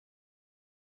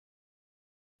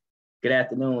Good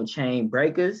afternoon, chain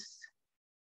breakers.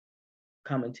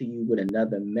 Coming to you with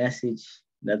another message,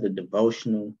 another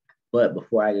devotional. But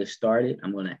before I get started,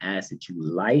 I'm going to ask that you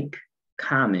like,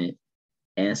 comment,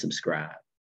 and subscribe.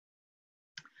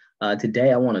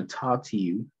 Today, I want to talk to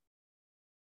you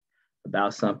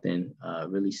about something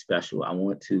really special. I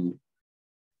want to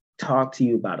talk to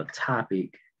you about a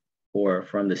topic, or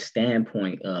from the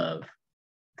standpoint of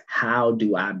how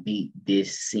do I beat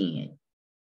this sin?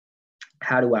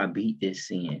 How do I beat this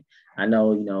sin? I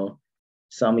know,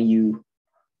 some of you,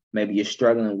 maybe you're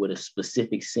struggling with a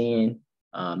specific sin.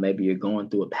 Maybe you're going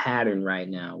through a pattern right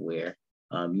now where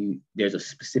there's a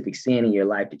specific sin in your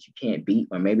life that you can't beat,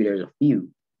 or maybe there's a few,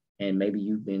 and maybe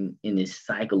you've been in this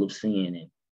cycle of sin,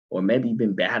 or maybe you've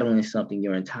been battling something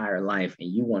your entire life,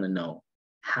 and you want to know,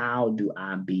 how do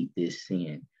I beat this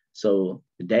sin? So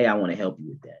today I want to help you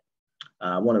with that.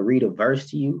 I want to read a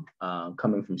verse to you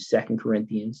coming from 2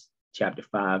 Corinthians chapter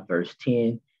 5, verse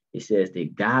 10. It says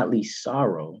that godly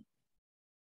sorrow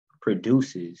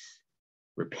produces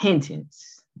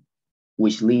repentance,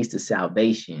 which leads to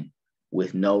salvation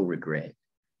with no regret.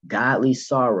 Godly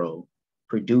sorrow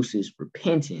produces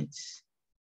repentance,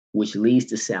 which leads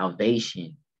to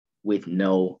salvation with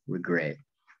no regret.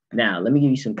 Now, let me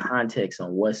give you some context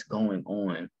on what's going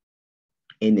on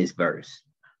in this verse.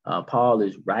 Paul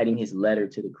is writing his letter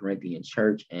to the Corinthian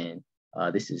church, and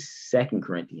this is 2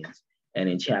 Corinthians. And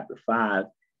in chapter 5,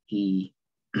 he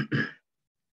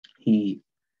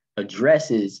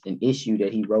addresses an issue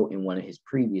that he wrote in one of his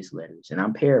previous letters. And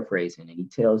I'm paraphrasing, and he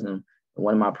tells them in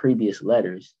one of my previous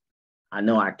letters, I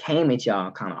know I came at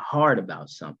y'all kind of hard about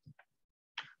something,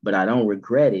 but I don't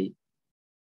regret it,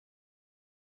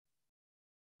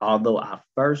 although I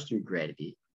first regretted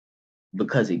it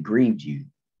because it grieved you.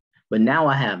 But now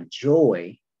I have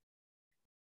joy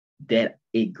that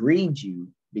it grieved you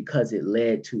because it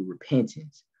led to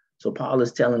repentance. So Paul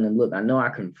is telling them, look, I know I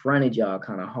confronted y'all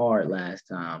kind of hard last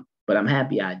time, but I'm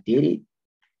happy I did it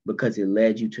because it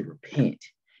led you to repent.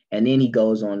 And then he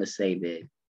goes on to say that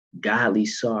godly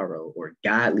sorrow or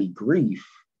godly grief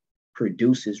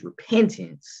produces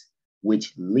repentance,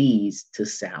 which leads to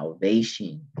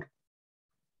salvation.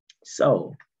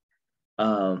 So,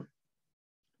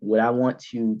 what I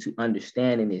want you to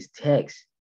understand in this text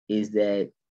is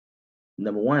that,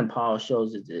 number one, Paul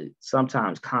shows us that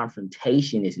sometimes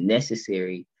confrontation is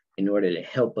necessary in order to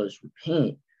help us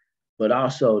repent, but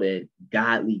also that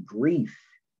godly grief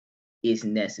is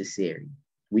necessary.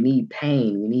 We need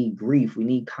pain, we need grief, we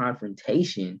need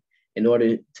confrontation in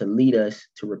order to lead us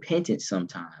to repentance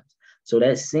sometimes. So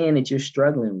that sin that you're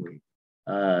struggling with,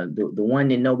 the one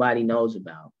that nobody knows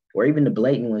about, or even the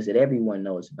blatant ones that everyone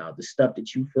knows about, the stuff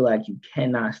that you feel like you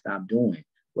cannot stop doing,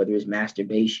 whether it's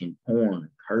masturbation, porn,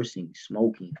 cursing,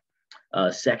 smoking,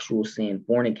 sexual sin,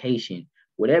 fornication,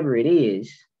 whatever it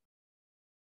is,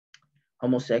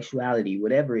 homosexuality,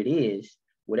 whatever it is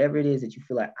that you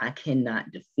feel like I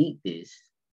cannot defeat this,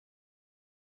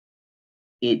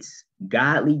 it's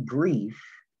godly grief,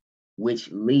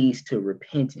 which leads to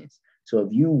repentance. So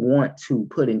if you want to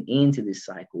put an end to this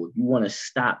cycle, if you want to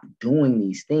stop doing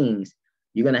these things,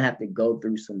 you're going to have to go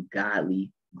through some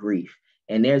godly grief.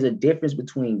 And there's a difference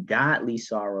between godly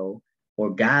sorrow or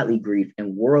godly grief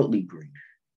and worldly grief.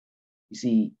 You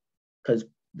see, because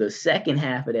the second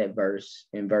half of that verse,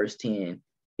 in verse 10,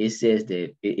 it says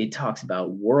that it talks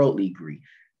about worldly grief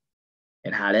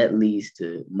and how that leads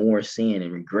to more sin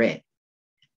and regret.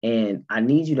 And I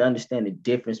need you to understand the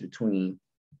difference between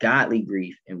godly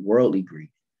grief and worldly grief.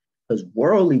 Because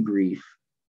worldly grief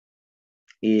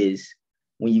is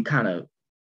when you kind of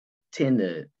tend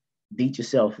to beat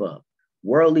yourself up.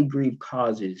 Worldly grief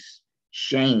causes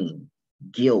shame,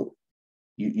 guilt.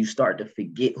 You start to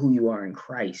forget who you are in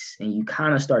Christ, and you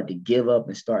kind of start to give up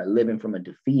and start living from a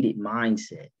defeated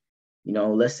mindset. You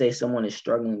know, let's say someone is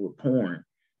struggling with porn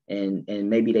and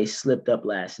maybe they slipped up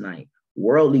last night.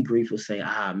 Worldly grief will say,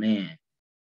 man,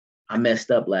 I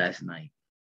messed up last night.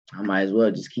 I might as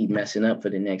well just keep messing up for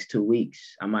the next 2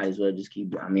 weeks. I might as well just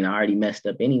I already messed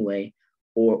up anyway.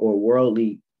 Or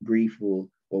worldly grief or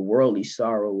worldly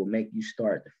sorrow will make you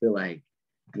start to feel like,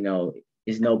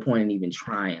 there's no point in even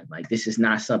trying. Like, this is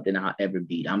not something I'll ever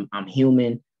beat. I'm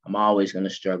human. I'm always going to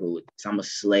struggle with this. I'm a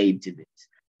slave to this.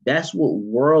 That's what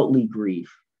worldly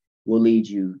grief will lead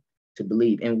you to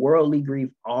believe. And worldly grief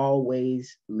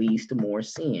always leads to more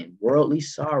sin. Worldly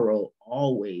sorrow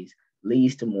always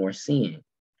leads to more sin.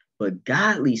 But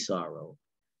godly sorrow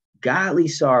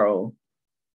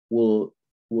will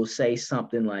say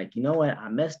something like, you know what, I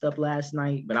messed up last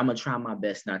night, but I'm going to try my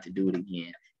best not to do it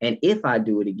again. And if I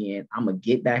do it again, I'm going to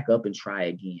get back up and try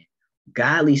again.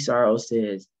 Godly sorrow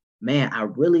says, man, I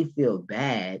really feel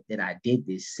bad that I did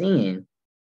this sin,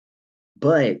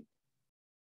 but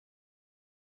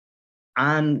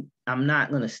I'm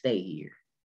not gonna stay here.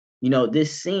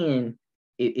 This sin,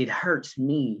 it hurts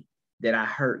me that I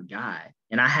hurt God,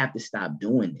 and I have to stop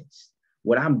doing this.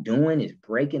 What I'm doing is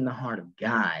breaking the heart of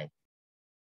God,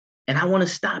 and I want to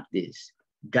stop this.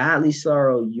 Godly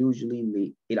sorrow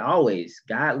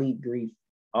godly grief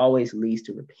always leads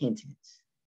to repentance.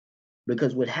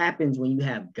 Because what happens when you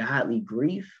have godly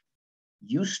grief,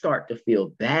 you start to feel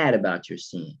bad about your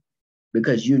sin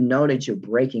because you know that you're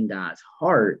breaking God's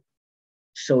heart.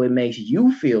 So it makes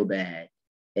you feel bad.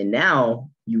 And now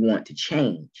you want to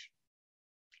change.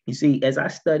 You see, as I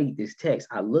studied this text,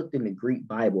 I looked in the Greek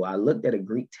Bible, I looked at a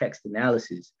Greek text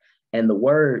analysis, and the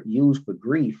word used for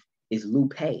grief is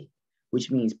lupe,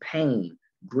 which means pain,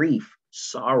 grief,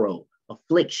 sorrow,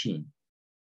 affliction,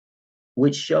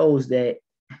 which shows that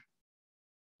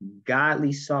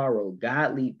godly sorrow,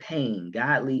 godly pain,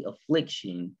 godly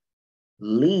affliction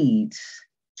leads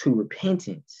to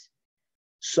repentance.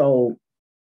 So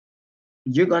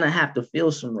you're going to have to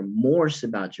feel some remorse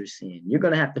about your sin. You're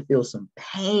going to have to feel some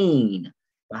pain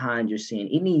behind your sin.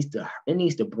 It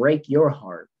needs to break your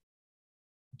heart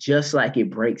just like it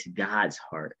breaks God's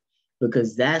heart,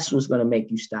 because that's what's going to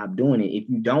make you stop doing it. If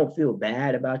you don't feel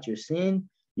bad about your sin,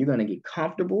 you're going to get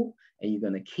comfortable and you're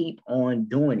going to keep on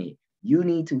doing it. You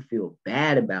need to feel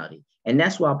bad about it. And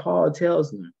that's why Paul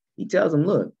tells them,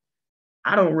 look,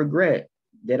 I don't regret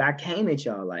that I came at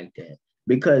y'all like that,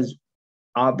 because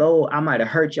although I might have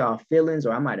hurt y'all feelings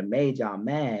or I might have made y'all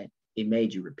mad, it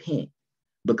made you repent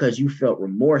because you felt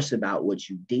remorse about what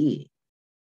you did.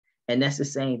 And that's the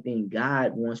same thing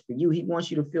God wants for you. He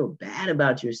wants you to feel bad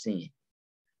about your sin.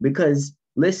 Because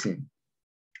listen,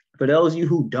 for those of you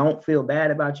who don't feel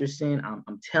bad about your sin,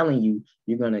 I'm telling you,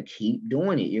 you're gonna keep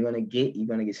doing it. You're gonna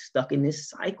get stuck in this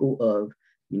cycle of,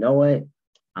 you know what,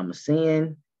 I'm a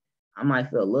sin. I might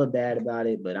feel a little bad about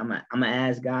it, but I'm gonna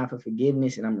ask God for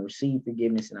forgiveness and I'm gonna receive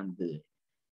forgiveness and I'm good.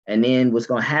 And then what's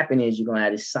gonna happen is you're gonna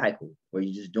have this cycle where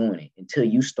you're just doing it until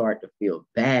you start to feel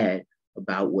bad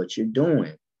about what you're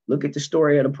doing. Look at the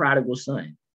story of the prodigal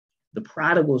son. The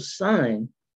prodigal son,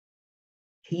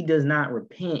 he does not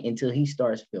repent until he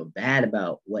starts to feel bad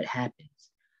about what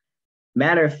happens.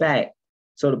 Matter of fact,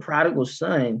 so the prodigal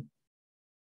son,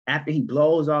 after he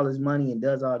blows all his money and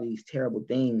does all these terrible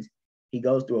things, he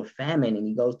goes through a famine and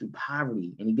he goes through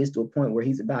poverty and he gets to a point where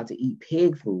he's about to eat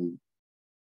pig food.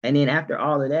 And then after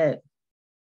all of that,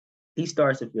 he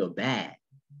starts to feel bad.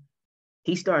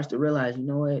 He starts to realize, you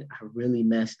know what, I really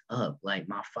messed up. Like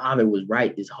my father was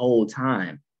right this whole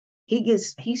time.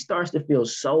 He starts to feel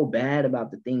so bad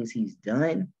about the things he's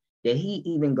done that he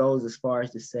even goes as far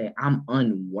as to say, I'm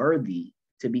unworthy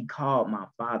to be called my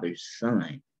father's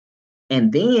son.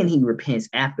 And then he repents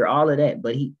after all of that,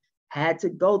 but he had to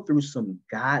go through some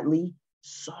godly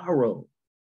sorrow.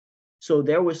 So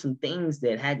there were some things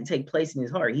that had to take place in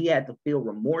his heart. He had to feel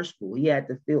remorseful. He had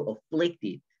to feel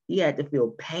afflicted. He had to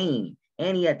feel pain,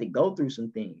 and he had to go through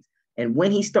some things. And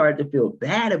when he started to feel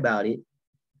bad about it,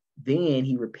 then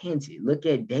he repented. Look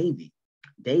at David.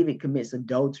 David commits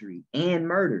adultery and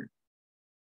murder.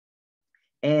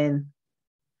 And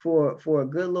for a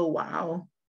good little while,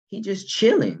 he just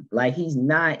chilling. Like he's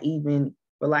not even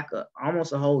for like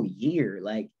almost a whole year.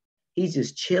 Like he's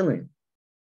just chilling.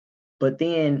 But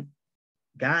then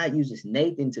God uses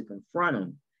Nathan to confront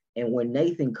him. And when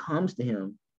Nathan comes to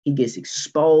him, he gets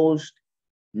exposed.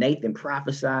 Nathan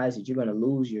prophesies that you're going to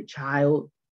lose your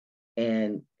child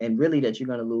and really that you're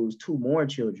going to lose two more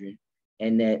children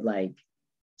and that like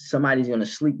somebody's going to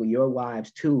sleep with your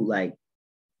wives too. Like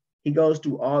he goes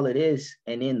through all of this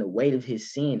and then the weight of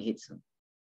his sin hits him.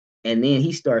 And then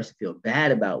he starts to feel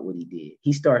bad about what he did.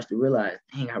 He starts to realize,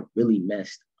 dang, I really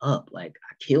messed up. Like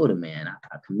I killed a man.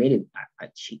 I committed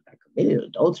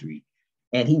adultery.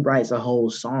 And he writes a whole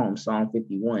psalm, Psalm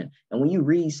 51. And when you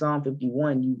read Psalm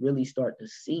 51, you really start to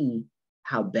see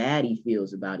how bad he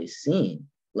feels about his sin.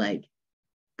 Like,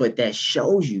 but that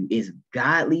shows you is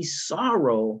godly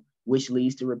sorrow, which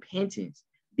leads to repentance.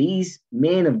 These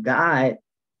men of God,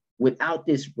 without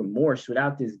this remorse,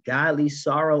 without this godly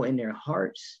sorrow in their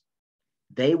hearts,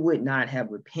 they would not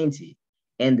have repented.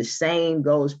 And the same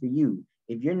goes for you.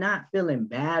 If you're not feeling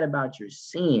bad about your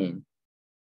sin,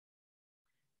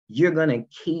 you're going to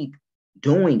keep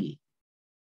doing it.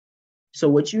 So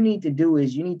what you need to do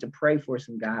is you need to pray for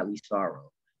some godly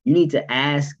sorrow. You need to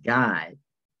ask God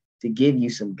to give you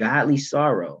some godly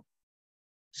sorrow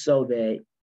so that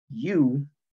you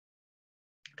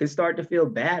can start to feel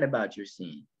bad about your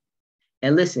sin.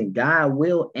 And listen, God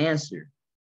will answer.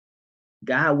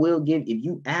 God will give, if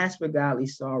you ask for godly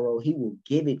sorrow, he will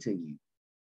give it to you.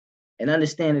 And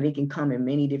understand that it can come in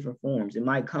many different forms. It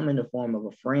might come in the form of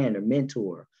a friend or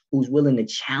mentor who's willing to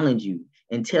challenge you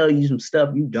and tell you some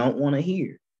stuff you don't want to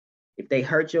hear. If they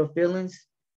hurt your feelings,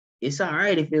 it's all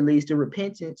right if it leads to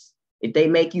repentance. If they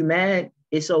make you mad,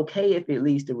 it's okay if it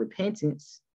leads to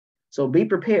repentance. So be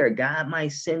prepared. God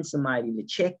might send somebody to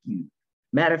check you.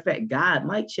 Matter of fact, God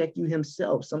might check you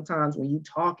himself. Sometimes when you're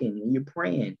talking, when you're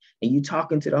praying and you're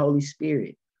talking to the Holy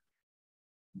Spirit,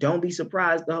 don't be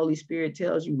surprised the Holy Spirit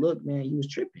tells you, look, man, you was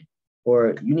tripping,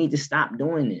 or you need to stop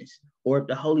doing this. Or if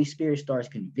the Holy Spirit starts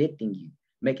convicting you,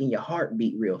 making your heart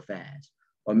beat real fast,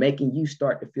 or making you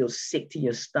start to feel sick to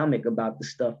your stomach about the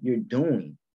stuff you're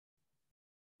doing.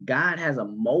 God has a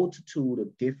multitude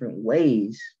of different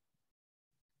ways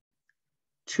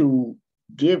to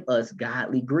give us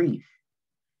godly grief.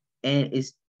 And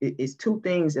it's two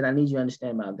things that I need you to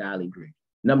understand about godly grief.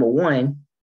 Number one,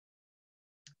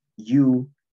 you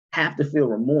have to feel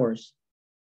remorse.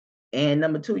 And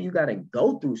number two, you got to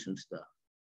go through some stuff.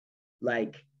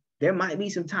 Like there might be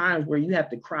some times where you have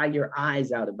to cry your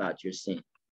eyes out about your sin.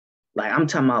 Like I'm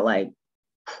talking about like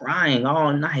crying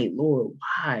all night, Lord,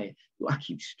 why do I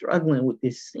keep struggling with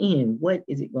this sin? What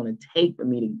is it going to take for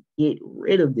me to get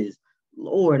rid of this?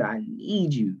 Lord, I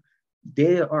need you.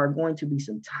 There are going to be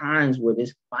some times where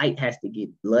this fight has to get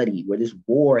bloody, where this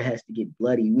war has to get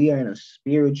bloody. We are in a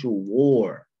spiritual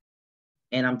war.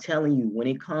 And I'm telling you, when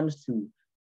it comes to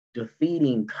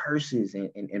defeating curses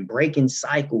and breaking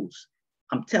cycles,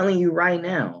 I'm telling you right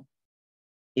now,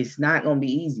 it's not going to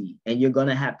be easy. And you're going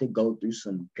to have to go through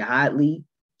some godly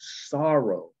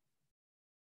sorrow.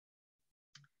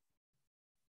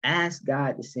 Ask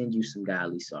God to send you some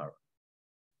godly sorrow.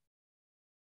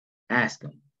 Ask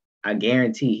him. I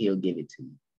guarantee he'll give it to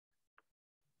you.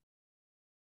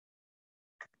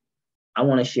 I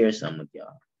want to share something with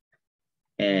y'all.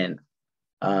 And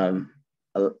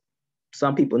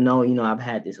some people know, I've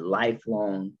had this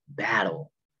lifelong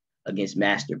battle against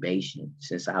masturbation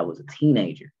since I was a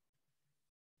teenager.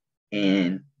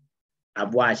 And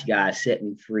I've watched God set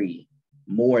me free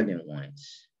more than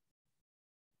once.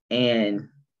 And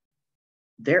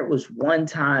there was one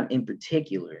time in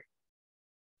particular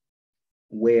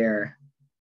where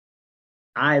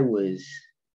there was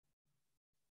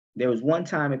one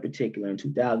time in particular in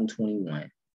 2021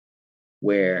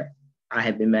 where I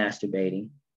had been masturbating,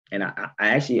 and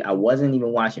I wasn't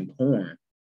even watching porn.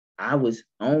 I was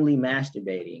only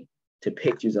masturbating to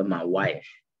pictures of my wife.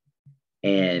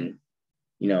 And,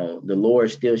 the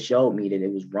Lord still showed me that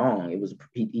it was wrong.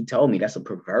 He told me that's a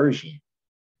perversion.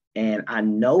 And I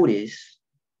noticed,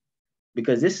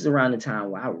 because this is around the time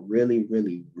where I really,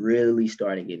 really, really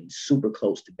started getting super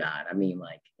close to God. I mean,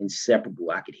 like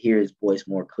inseparable. I could hear his voice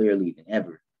more clearly than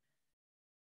ever.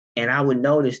 And I would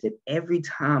notice that every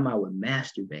time I would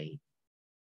masturbate,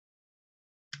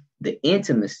 the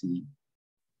intimacy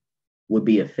would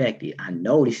be affected. I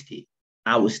noticed it.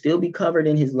 I would still be covered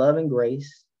in his love and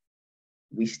grace.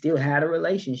 We still had a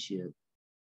relationship,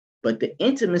 but the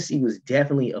intimacy was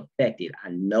definitely affected. I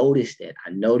noticed that. I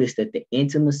noticed that the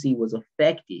intimacy was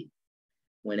affected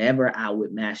whenever I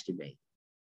would masturbate.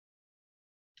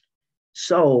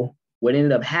 So what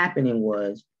ended up happening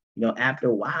was, after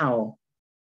a while,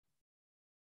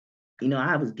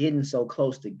 I was getting so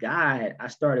close to God, I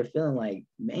started feeling like,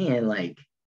 man, like,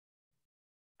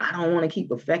 I don't want to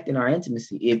keep affecting our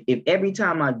intimacy. If every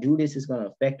time I do this is going to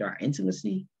affect our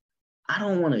intimacy, I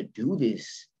don't want to do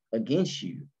this against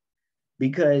you,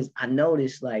 because I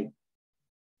noticed like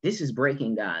this is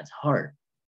breaking God's heart.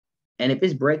 And if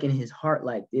it's breaking his heart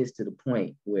like this to the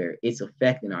point where it's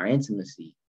affecting our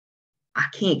intimacy, I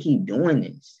can't keep doing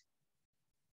this.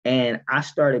 And I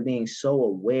started being so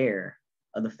aware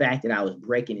of the fact that I was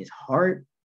breaking his heart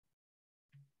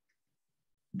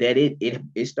that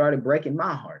it started breaking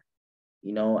my heart.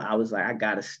 I was like, I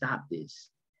got to stop this.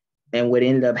 And what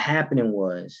ended up happening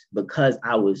was, because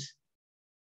I was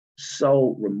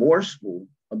so remorseful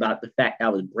about the fact I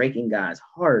was breaking God's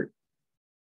heart,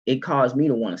 it caused me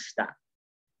to want to stop.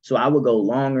 So I would go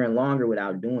longer and longer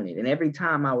without doing it. And every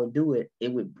time I would do it,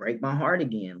 it would break my heart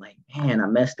again. Like, man, I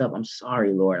messed up. I'm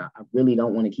sorry, Lord. I really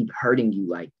don't want to keep hurting you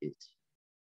like this.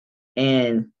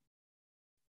 And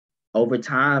over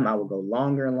time, I would go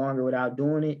longer and longer without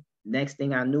doing it. Next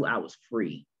thing I knew, I was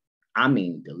free. I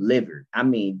mean, delivered. I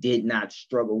mean, did not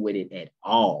struggle with it at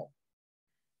all.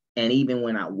 And even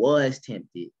when I was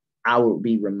tempted, I would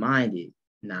be reminded,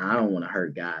 nah, I don't want to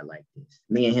hurt God like this.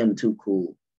 Me and him too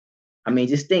cool. I mean,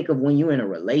 just think of when you're in a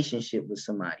relationship with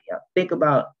somebody. Think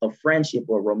about a friendship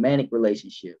or a romantic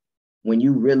relationship. when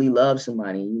you really love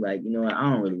somebody, you like, you know what, I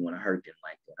don't really want to hurt them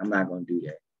like that. I'm not gonna do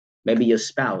that. Maybe your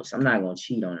spouse, I'm not gonna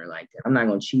cheat on her like that. I'm not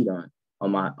gonna cheat on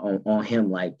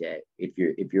him like that if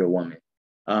you're a woman.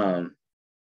 Um,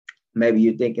 maybe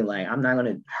you're thinking like, I'm not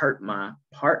gonna hurt my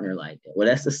partner like that. Well,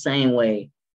 that's the same way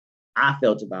I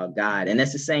felt about God, and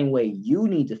that's the same way you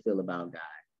need to feel about God.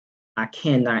 I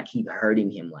cannot keep hurting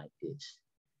him like this.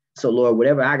 So, Lord,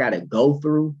 whatever I got to go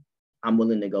through, I'm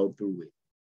willing to go through it.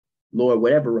 Lord,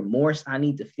 whatever remorse I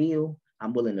need to feel,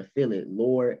 I'm willing to feel it.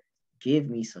 Lord, give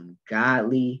me some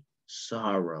godly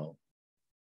sorrow.